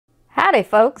Howdy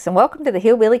folks, and welcome to the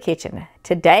Hillbilly Kitchen.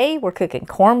 Today we're cooking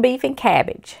corned beef and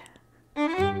cabbage.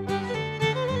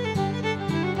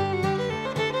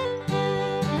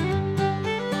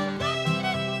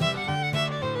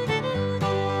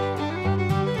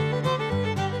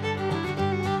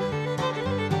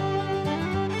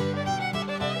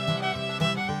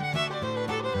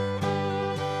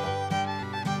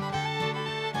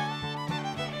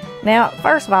 Now,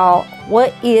 first of all,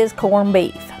 what is corned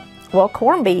beef? Well,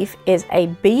 corned beef is a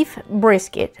beef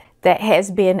brisket that has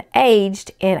been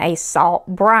aged in a salt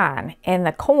brine, and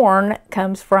the corn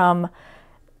comes from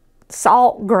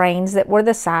salt grains that were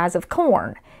the size of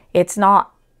corn.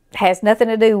 Has nothing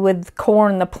to do with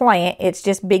corn the plant, it's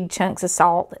just big chunks of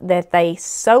salt that they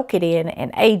soak it in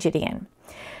and age it in.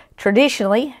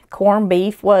 Traditionally, corned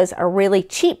beef was a really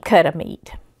cheap cut of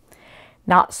meat.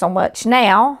 Not so much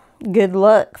now. Good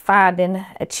luck finding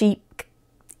a cheap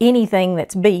anything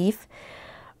that's beef,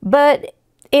 but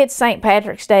it's St.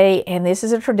 Patrick's Day and this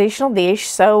is a traditional dish,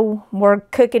 so we're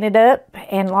cooking it up,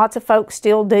 and lots of folks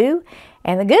still do.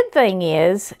 And the good thing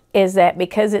is that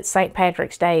because it's St.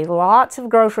 Patrick's Day, lots of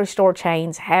grocery store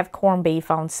chains have corned beef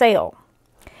on sale.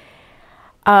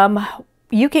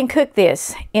 You can cook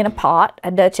this in a pot,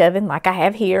 a Dutch oven like I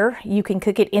have here. You can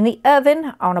cook it in the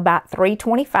oven on about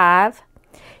 325.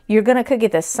 You're going to cook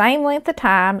it the same length of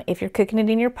time if you're cooking it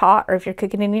in your pot or if you're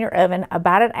cooking it in your oven,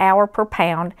 about an hour per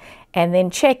pound, and then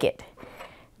check it.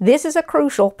 This is a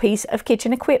crucial piece of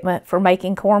kitchen equipment for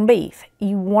making corned beef.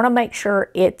 You want to make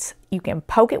sure you can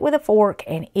poke it with a fork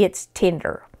and it's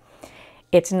tender.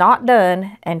 It's not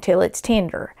done until it's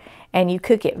tender, and you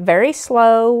cook it very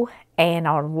slow and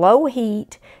on low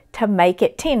heat to make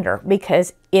it tender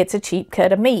because it's a cheap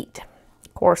cut of meat.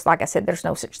 Of course, like I said, there's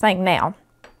no such thing now.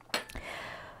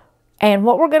 And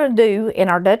what we're going to do in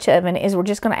our Dutch oven is we're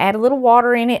just going to add a little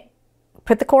water in it,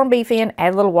 put the corned beef in,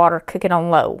 add a little water, cook it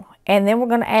on low. And then we're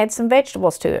going to add some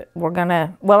vegetables to it. I'm going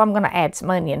to add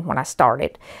some onion when I start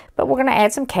it, but we're going to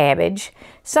add some cabbage,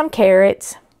 some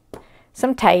carrots,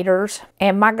 some taters,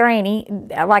 and my granny,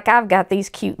 like I've got these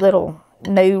cute little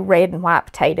new red and white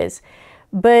potatoes,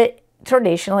 but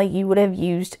traditionally you would have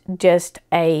used just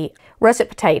a russet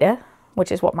potato,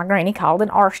 which is what my granny called an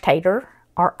Irish tater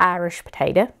or Irish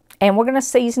potato. And we're going to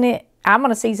season it. I'm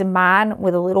going to season mine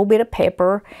with a little bit of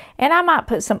pepper, and I might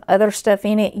put some other stuff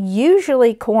in it.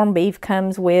 Usually corned beef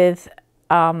comes with,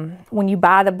 when you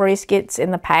buy the briskets in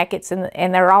the packets,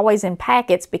 and they're always in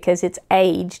packets because it's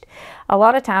aged, a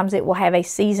lot of times it will have a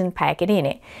seasoned packet in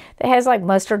it that has like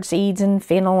mustard seeds and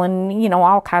fennel and, you know,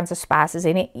 all kinds of spices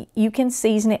in it. You can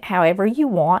season it however you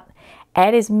want.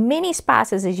 Add as many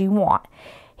spices as you want.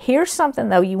 Here's something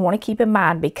though you want to keep in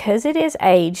mind, because it is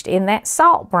aged in that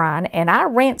salt brine, and I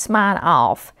rinse mine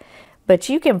off, but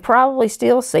you can probably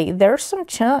still see there's some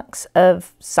chunks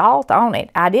of salt on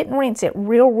it. I didn't rinse it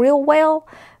real well,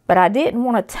 but I didn't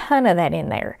want a ton of that in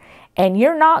there. And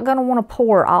you're not going to want to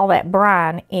pour all that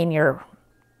brine in your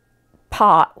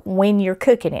pot when you're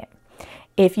cooking it.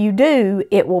 If you do,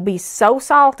 it will be so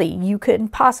salty you couldn't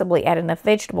possibly add enough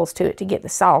vegetables to it to get the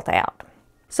salt out.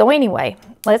 So anyway,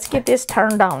 let's get this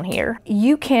turned on here.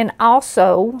 You can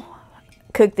also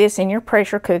cook this in your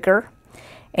pressure cooker.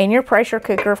 In your pressure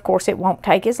cooker, of course, it won't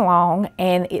take as long.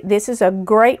 And this is a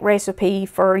great recipe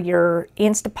for your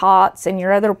Instapots and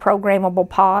your other programmable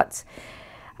pots.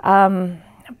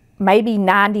 Maybe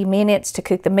 90 minutes to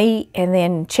cook the meat, and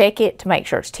then check it to make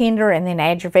sure it's tender, and then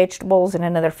add your vegetables in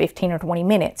another 15 or 20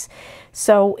 minutes.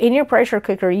 So in your pressure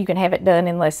cooker, you can have it done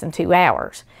in less than 2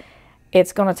 hours.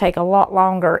 It's going to take a lot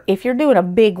longer if you're doing a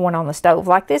big one on the stove.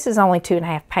 Like this is only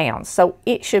 2.5 pounds, so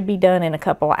it should be done in a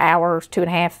couple of hours,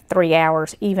 2.5, 3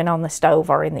 hours, even on the stove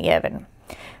or in the oven.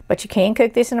 But you can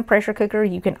cook this in a pressure cooker.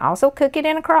 You can also cook it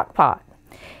in a crock pot.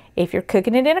 If you're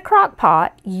cooking it in a crock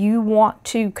pot, you want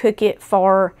to cook it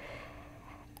for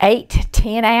 8 to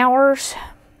 10 hours,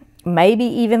 maybe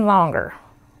even longer.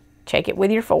 Check it with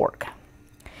your fork.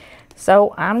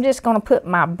 So I'm just going to put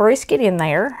my brisket in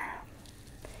there.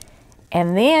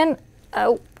 And then,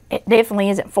 oh, it definitely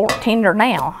isn't fork tender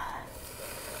now.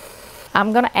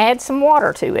 I'm going to add some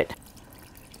water to it.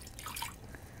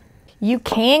 You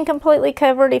can completely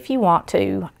cover it if you want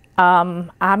to. I'm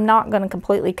not going to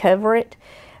completely cover it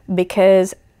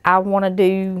because I want to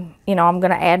do, you know, I'm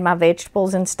going to add my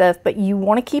vegetables and stuff. But you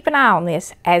want to keep an eye on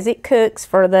this as it cooks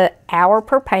for the hour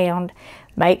per pound.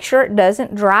 Make sure it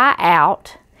doesn't dry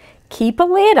out. Keep a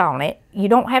lid on it. You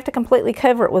don't have to completely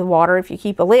cover it with water if you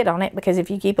keep a lid on it, because if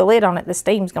you keep a lid on it, the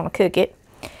steam's going to cook it.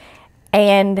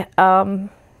 And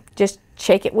just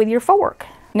check it with your fork.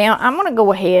 Now I'm going to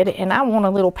go ahead and I want a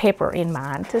little pepper in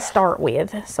mine to start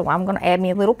with. So I'm going to add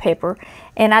me a little pepper.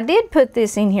 And I did put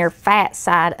this in here fat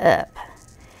side up.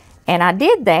 And I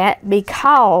did that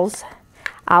because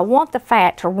I want the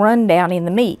fat to run down in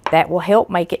the meat. That will help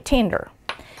make it tender.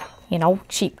 You know,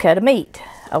 cheap cut of meat.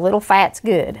 A little fat's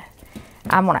good.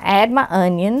 I'm going to add my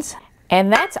onions.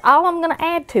 And that's all I'm going to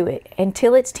add to it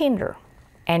until it's tender.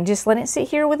 And just let it sit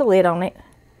here with a lid on it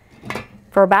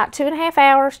for about 2.5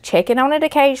 hours, checking on it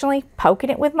occasionally, poking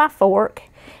it with my fork.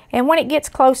 And when it gets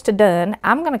close to done,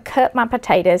 I'm going to cut my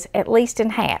potatoes at least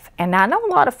in half. And I know a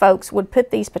lot of folks would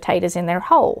put these potatoes in there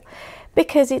whole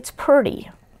because it's pretty.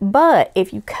 But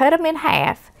if you cut them in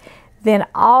half, then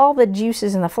all the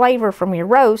juices and the flavor from your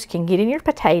roast can get in your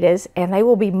potatoes and they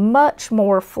will be much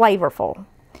more flavorful.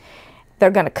 They're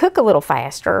going to cook a little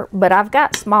faster, but I've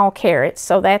got small carrots,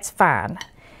 so that's fine.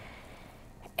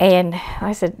 And like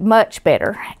I said, much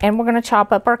better. And we're going to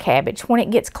chop up our cabbage when it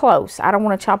gets close. I don't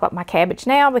want to chop up my cabbage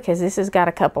now because this has got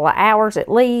a couple of hours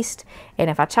at least. And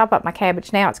if I chop up my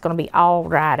cabbage now, it's going to be all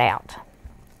dried out.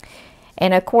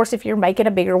 And of course, if you're making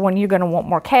a bigger one, you're going to want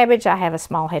more cabbage. I have a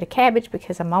small head of cabbage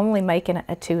because I'm only making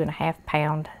a 2.5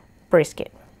 pound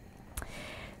brisket.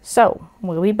 So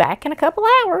we'll be back in a couple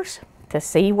hours to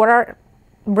see what our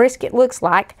brisket looks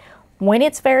like when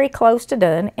it's very close to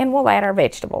done, and we'll add our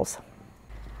vegetables.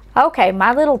 Okay,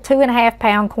 my little 2.5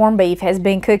 pound corned beef has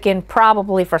been cooking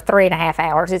probably for 3.5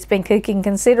 hours. It's been cooking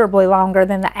considerably longer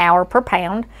than the hour per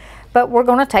pound, but we're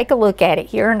going to take a look at it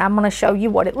here and I'm going to show you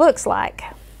what it looks like.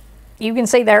 You can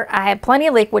see there I have plenty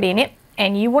of liquid in it,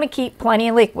 and you want to keep plenty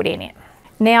of liquid in it.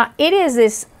 Now it is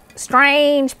this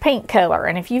strange pink color,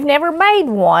 and if you've never made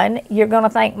one, you're going to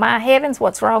think, my heavens,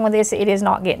 what's wrong with this? It is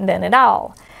not getting done at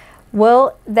all.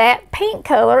 Well, that pink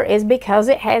color is because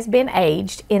it has been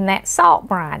aged in that salt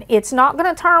brine. It's not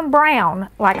going to turn brown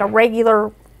like a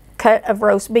regular cut of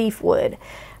roast beef would,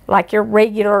 like your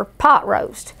regular pot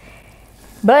roast.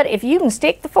 But if you can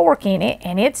stick the fork in it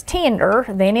and it's tender,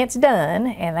 then it's done,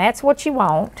 and that's what you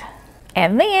want.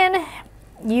 And then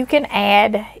you can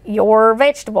add your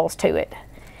vegetables to it.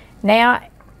 Now,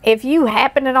 if you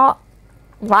happen to not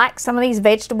like some of these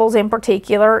vegetables in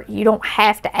particular, you don't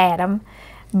have to add them.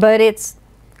 But it's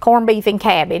corned beef and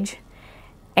cabbage,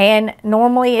 and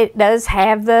normally it does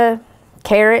have the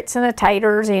carrots and the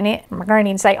taters in it. My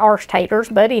granny would say arse taters,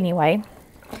 but anyway.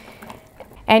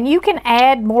 And you can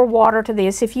add more water to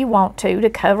this if you want to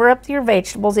cover up your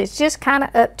vegetables. It's just kind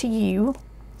of up to you.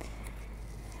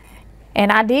 And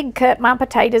I did cut my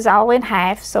potatoes all in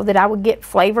half so that I would get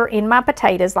flavor in my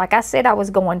potatoes like I said I was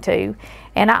going to.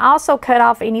 And I also cut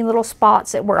off any little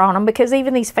spots that were on them because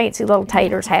even these fancy little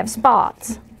taters have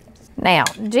spots. Now,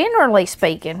 generally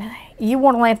speaking, you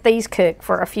want to let these cook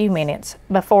for a few minutes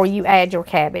before you add your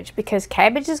cabbage because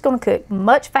cabbage is going to cook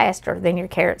much faster than your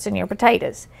carrots and your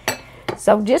potatoes.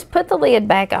 So just put the lid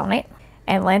back on it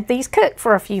and let these cook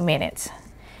for a few minutes.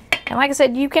 And like I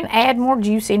said, you can add more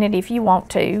juice in it if you want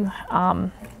to.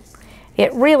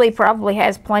 It really probably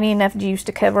has plenty enough juice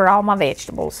to cover all my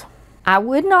vegetables. I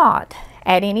would not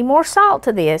add any more salt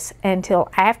to this until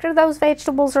after those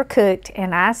vegetables are cooked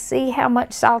and I see how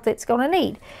much salt it's going to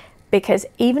need. Because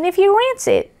even if you rinse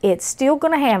it, it's still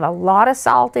going to have a lot of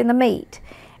salt in the meat.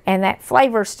 And that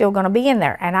flavor is still going to be in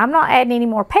there. And I'm not adding any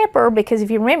more pepper because if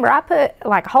you remember, I put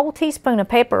like a whole teaspoon of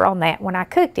pepper on that when I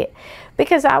cooked it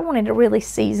because I wanted to really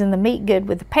season the meat good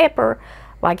with the pepper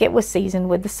like it was seasoned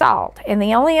with the salt. And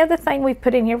the only other thing we've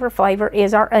put in here for flavor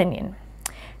is our onion.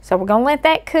 So we're going to let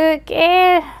that cook.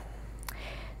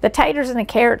 The taters and the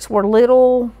carrots were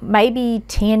little, maybe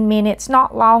 10 minutes,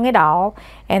 not long at all.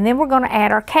 And then we're going to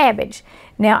add our cabbage.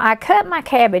 Now I cut my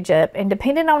cabbage up, and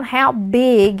depending on how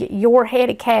big your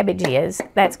head of cabbage is,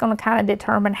 that's going to kind of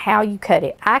determine how you cut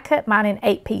it. I cut mine in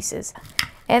 8 pieces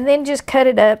and then just cut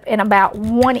it up in about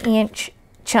 1-inch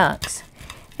chunks.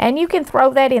 And you can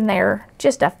throw that in there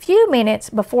just a few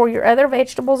minutes before your other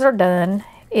vegetables are done.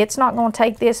 It's not going to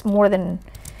take this more than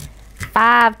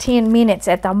 5-10 minutes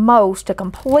at the most to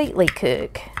completely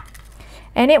cook.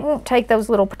 And it won't take those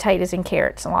little potatoes and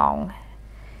carrots long.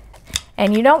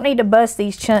 And you don't need to bust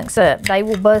these chunks up. They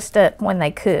will bust up when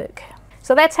they cook.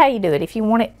 So that's how you do it. If you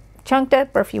want it chunked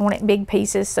up or if you want it in big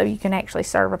pieces so you can actually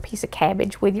serve a piece of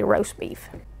cabbage with your roast beef.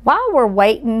 While we're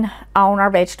waiting on our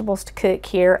vegetables to cook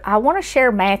here, I want to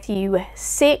share Matthew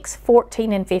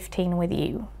 6:14 and 15 with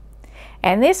you.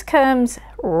 And this comes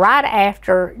right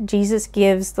after Jesus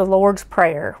gives the Lord's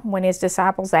Prayer. When his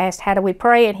disciples asked, how do we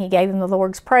pray? And he gave them the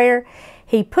Lord's Prayer.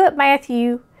 He put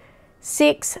Matthew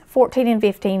 6:14 and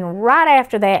 15 right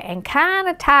after that and kind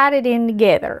of tied it in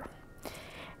together.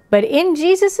 But in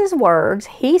Jesus' words,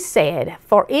 he said,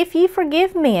 "For if ye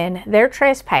forgive men their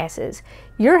trespasses,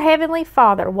 your heavenly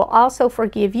Father will also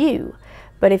forgive you.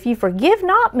 But if you forgive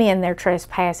not men their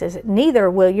trespasses,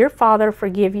 neither will your Father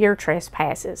forgive your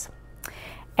trespasses."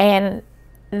 And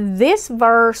this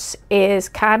verse is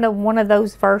kind of one of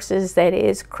those verses that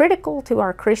is critical to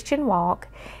our Christian walk.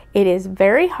 It is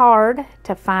very hard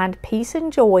to find peace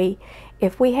and joy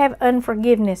if we have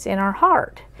unforgiveness in our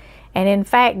heart. And in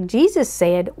fact, Jesus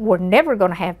said we're never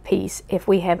going to have peace if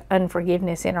we have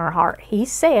unforgiveness in our heart. He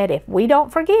said if we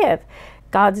don't forgive,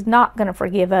 God's not going to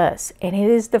forgive us. And it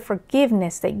is the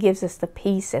forgiveness that gives us the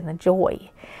peace and the joy.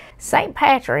 St.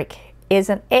 Patrick is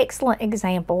an excellent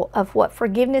example of what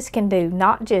forgiveness can do,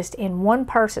 not just in one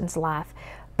person's life,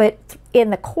 but in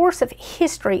the course of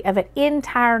history of an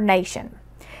entire nation.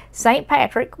 St.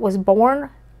 Patrick was born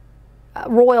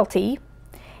royalty.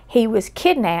 He was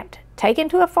kidnapped, taken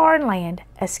to a foreign land,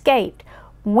 escaped,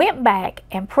 went back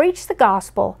and preached the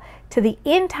gospel to the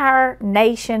entire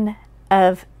nation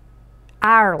of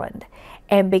Ireland.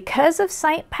 And because of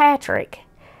St. Patrick,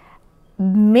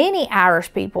 many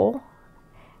Irish people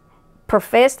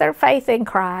professed their faith in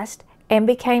Christ and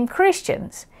became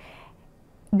Christians.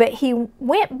 But he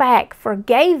went back,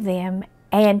 forgave them,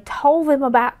 and told them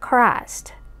about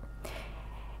Christ.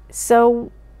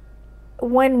 So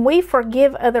when we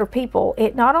forgive other people,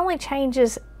 it not only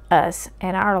changes us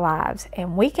and our lives,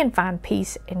 and we can find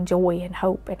peace and joy and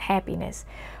hope and happiness,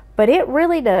 but it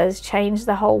really does change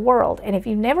the whole world. And if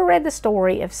you've never read the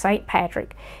story of St.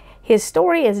 Patrick, his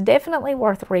story is definitely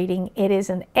worth reading. It is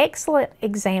an excellent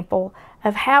example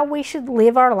of how we should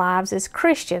live our lives as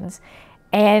Christians,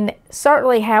 and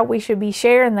certainly how we should be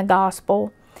sharing the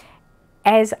gospel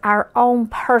as our own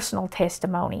personal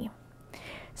testimony.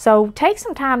 So take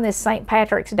some time this St.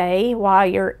 Patrick's Day while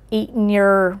you're eating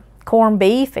your corned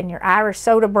beef and your Irish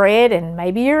soda bread, and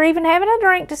maybe you're even having a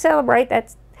drink to celebrate,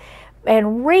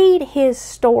 and read his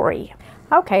story.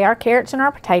 Okay, our carrots and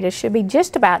our potatoes should be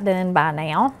just about done by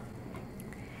now.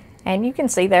 And you can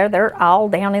see there, they're all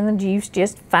down in the juice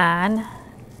just fine.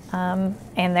 And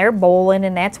they're boiling,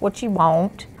 and that's what you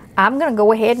want. I'm going to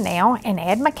go ahead now and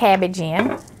add my cabbage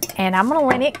in, and I'm going to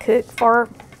let it cook for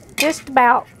just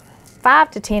about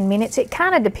 5 to 10 minutes. It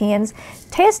kind of depends.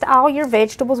 Test all your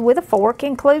vegetables with a fork,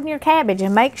 including your cabbage,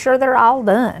 and make sure they're all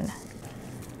done.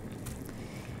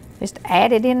 Just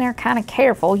add it in there kind of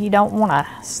careful. You don't want to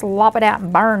slop it out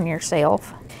and burn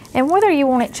yourself. And whether you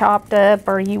want it chopped up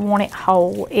or you want it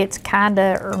whole, it's kind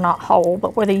of, or not whole,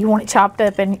 but whether you want it chopped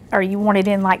up or you want it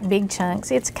in like big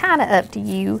chunks, it's kind of up to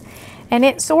you. And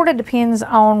it sort of depends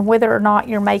on whether or not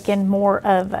you're making more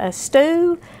of a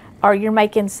stew or you're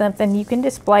making something you can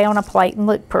display on a plate and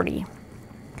look pretty.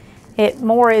 It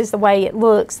more is the way it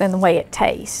looks than the way it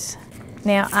tastes.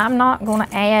 Now, I'm not going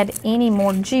to add any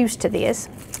more juice to this,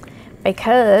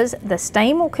 because the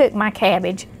steam will cook my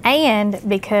cabbage, and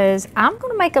because I'm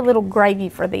going to make a little gravy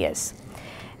for this.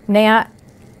 Now,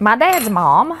 my dad's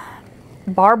mom,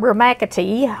 Barbara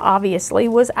McAtee, obviously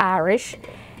was Irish,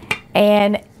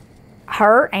 and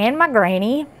her and my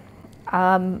granny,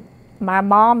 my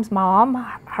mom's mom,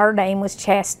 her name was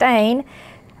Chastain,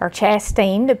 or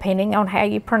Chastine, depending on how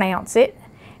you pronounce it,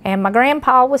 and my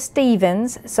grandpa was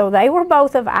Stevens, so they were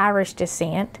both of Irish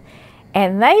descent.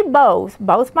 And they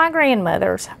both my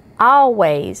grandmothers,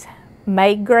 always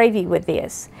made gravy with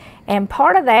this. And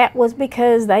part of that was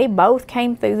because they both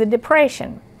came through the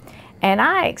Depression. And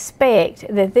I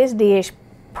expect that this dish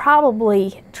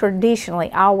probably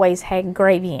traditionally always had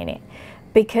gravy in it,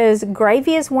 because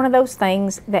gravy is one of those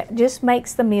things that just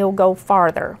makes the meal go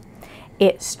farther.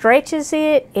 It stretches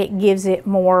it, it gives it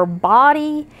more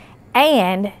body,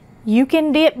 and you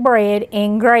can dip bread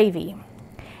in gravy.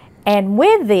 And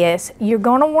with this, you're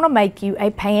going to want to make you a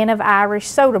pan of Irish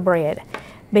soda bread,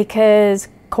 because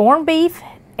corned beef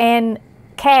and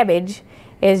cabbage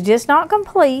is just not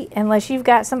complete unless you've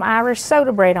got some Irish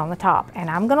soda bread on the top. And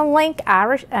I'm going to link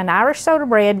an Irish soda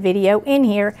bread video in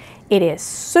here. It is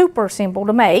super simple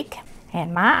to make.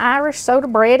 And my Irish soda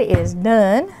bread is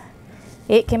done.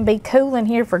 It can be cooling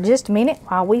here for just a minute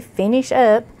while we finish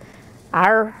up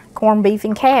our corned beef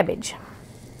and cabbage.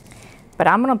 But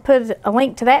I'm going to put a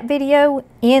link to that video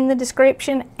in the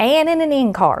description and in an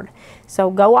end card.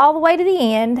 So go all the way to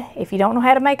the end if you don't know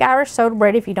how to make Irish soda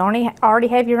bread, if you don't already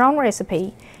have your own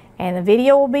recipe. And the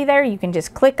video will be there. You can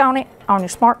just click on it on your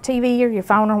smart TV or your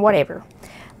phone or whatever.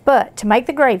 But to make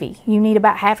the gravy, you need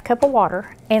about ½ cup of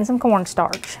water and some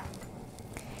cornstarch.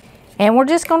 And we're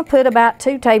just going to put about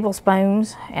 2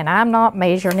 tablespoons, and I'm not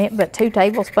measuring it, but 2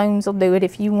 tablespoons will do it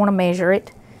if you want to measure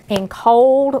it, in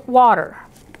cold water.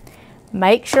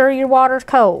 Make sure your water's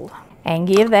cold and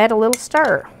give that a little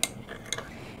stir.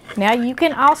 Now you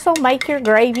can also make your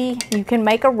gravy. You can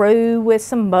make a roux with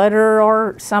some butter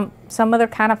or some other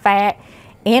kind of fat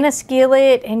in a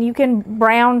skillet, and you can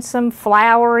brown some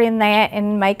flour in that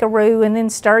and make a roux and then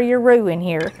stir your roux in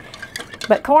here.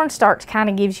 But cornstarch kind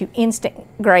of gives you instant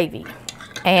gravy.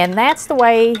 And that's the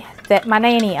way that my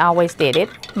nanny always did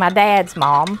it, my dad's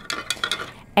mom.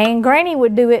 And Granny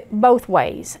would do it both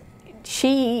ways.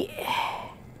 She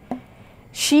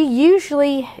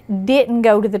usually didn't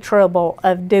go to the trouble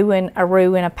of doing a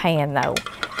roux in a pan though,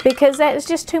 because that was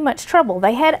just too much trouble.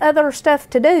 They had other stuff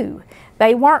to do.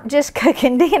 They weren't just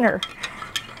cooking dinner.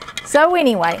 So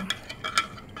anyway,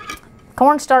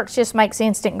 cornstarch just makes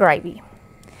instant gravy.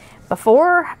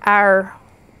 Before our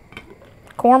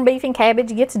corned beef and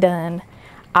cabbage gets done,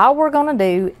 all we're gonna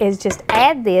do is just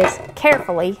add this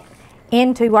carefully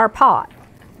into our pot.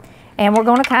 And we're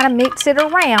gonna kind of mix it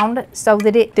around so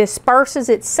that it disperses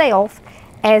itself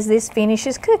as this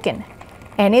finishes cooking.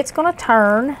 And it's gonna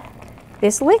turn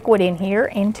this liquid in here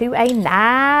into a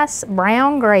nice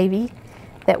brown gravy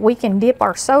that we can dip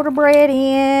our soda bread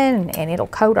in, and it'll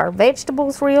coat our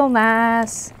vegetables real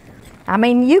nice. I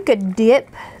mean, you could dip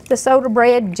the soda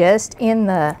bread just in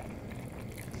the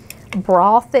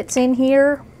broth that's in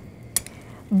here,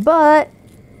 but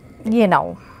you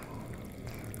know,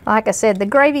 like I said, the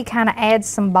gravy kind of adds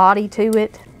some body to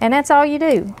it, and that's all you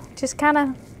do. Just kind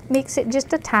of mix it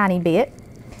just a tiny bit,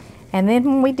 and then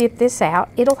when we dip this out,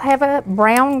 it'll have a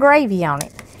brown gravy on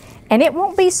it. And it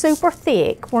won't be super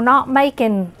thick. We're not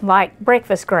making like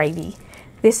breakfast gravy.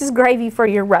 This is gravy for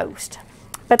your roast.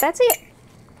 But that's it.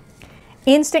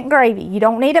 Instant gravy. You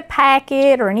don't need a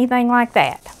packet or anything like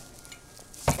that.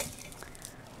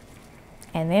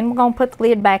 And then we're going to put the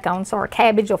lid back on so our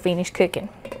cabbage will finish cooking.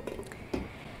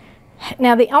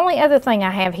 Now the only other thing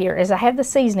I have here is I have the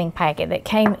seasoning packet that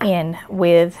came in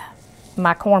with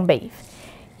my corned beef.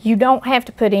 You don't have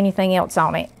to put anything else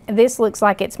on it. This looks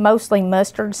like it's mostly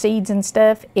mustard seeds and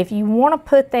stuff. If you want to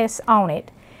put this on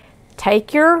it,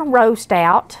 take your roast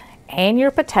out and your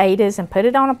potatoes and put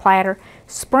it on a platter.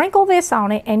 Sprinkle this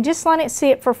on it and just let it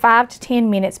sit for 5 to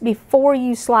 10 minutes before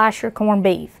you slice your corned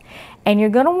beef. And you're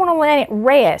going to want to let it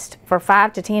rest for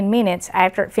 5 to 10 minutes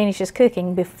after it finishes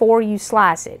cooking before you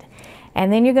slice it.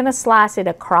 And then you're going to slice it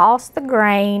across the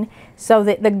grain so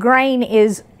that the grain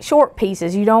is short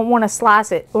pieces. You don't want to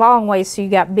slice it long ways so you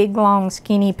got big, long,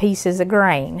 skinny pieces of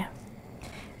grain.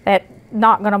 That's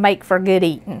not going to make for good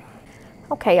eating.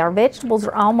 Okay, our vegetables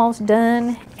are almost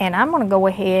done, and I'm going to go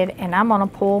ahead and I'm going to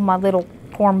pull my little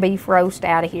corned beef roast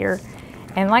out of here.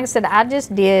 And like I said, I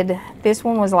just did, this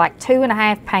one was like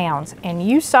 2.5 pounds, and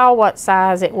you saw what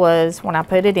size it was when I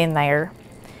put it in there.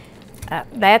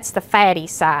 That's the fatty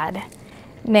side.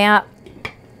 Now,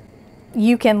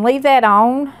 you can leave that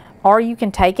on or you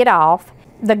can take it off.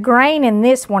 The grain in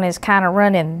this one is kind of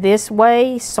running this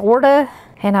way, sorta,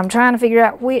 and I'm trying to figure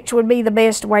out which would be the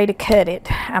best way to cut it.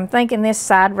 I'm thinking this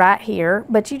side right here,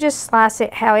 but you just slice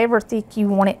it however thick you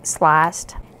want it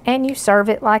sliced, and you serve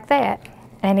it like that.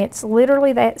 And it's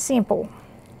literally that simple.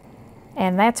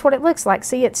 And that's what it looks like.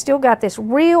 See, it's still got this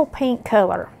real pink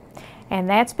color, and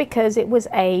that's because it was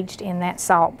aged in that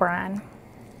salt brine.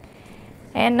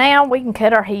 And now we can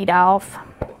cut our heat off.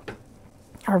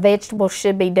 Our vegetables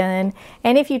should be done.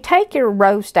 And if you take your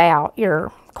roast out,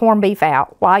 your corned beef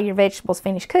out, while your vegetables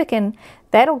finish cooking,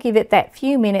 that'll give it that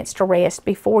few minutes to rest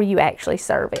before you actually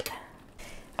serve it.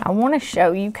 I want to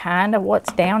show you kind of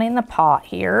what's down in the pot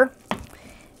here.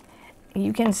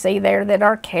 You can see there that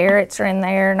our carrots are in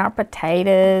there and our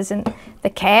potatoes, and the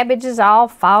cabbage is all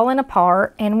falling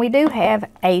apart, and we do have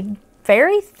a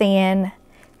very thin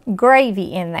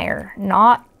gravy in there,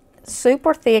 not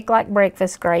super thick like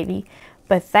breakfast gravy,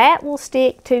 but that will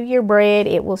stick to your bread,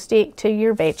 it will stick to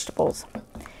your vegetables.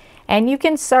 And you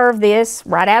can serve this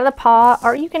right out of the pot,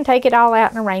 or you can take it all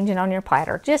out and arrange it on your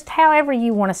platter, just however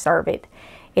you want to serve it.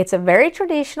 It's a very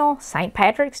traditional St.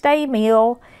 Patrick's Day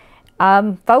meal.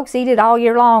 Folks eat it all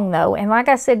year long though, and like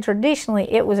I said,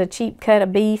 traditionally it was a cheap cut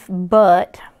of beef,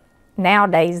 but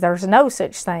nowadays there's no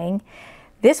such thing.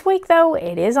 This week though,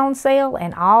 it is on sale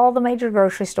in all the major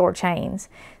grocery store chains.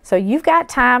 So you've got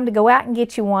time to go out and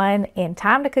get you one in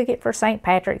time to cook it for St.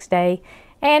 Patrick's Day.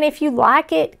 And if you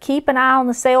like it, keep an eye on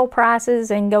the sale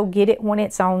prices and go get it when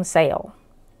it's on sale.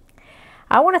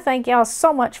 I want to thank y'all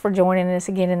so much for joining us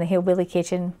again in the Hillbilly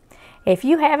Kitchen. If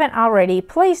you haven't already,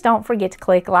 please don't forget to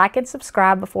click like and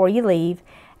subscribe before you leave.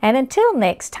 And until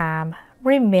next time,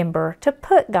 remember to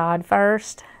put God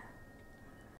first.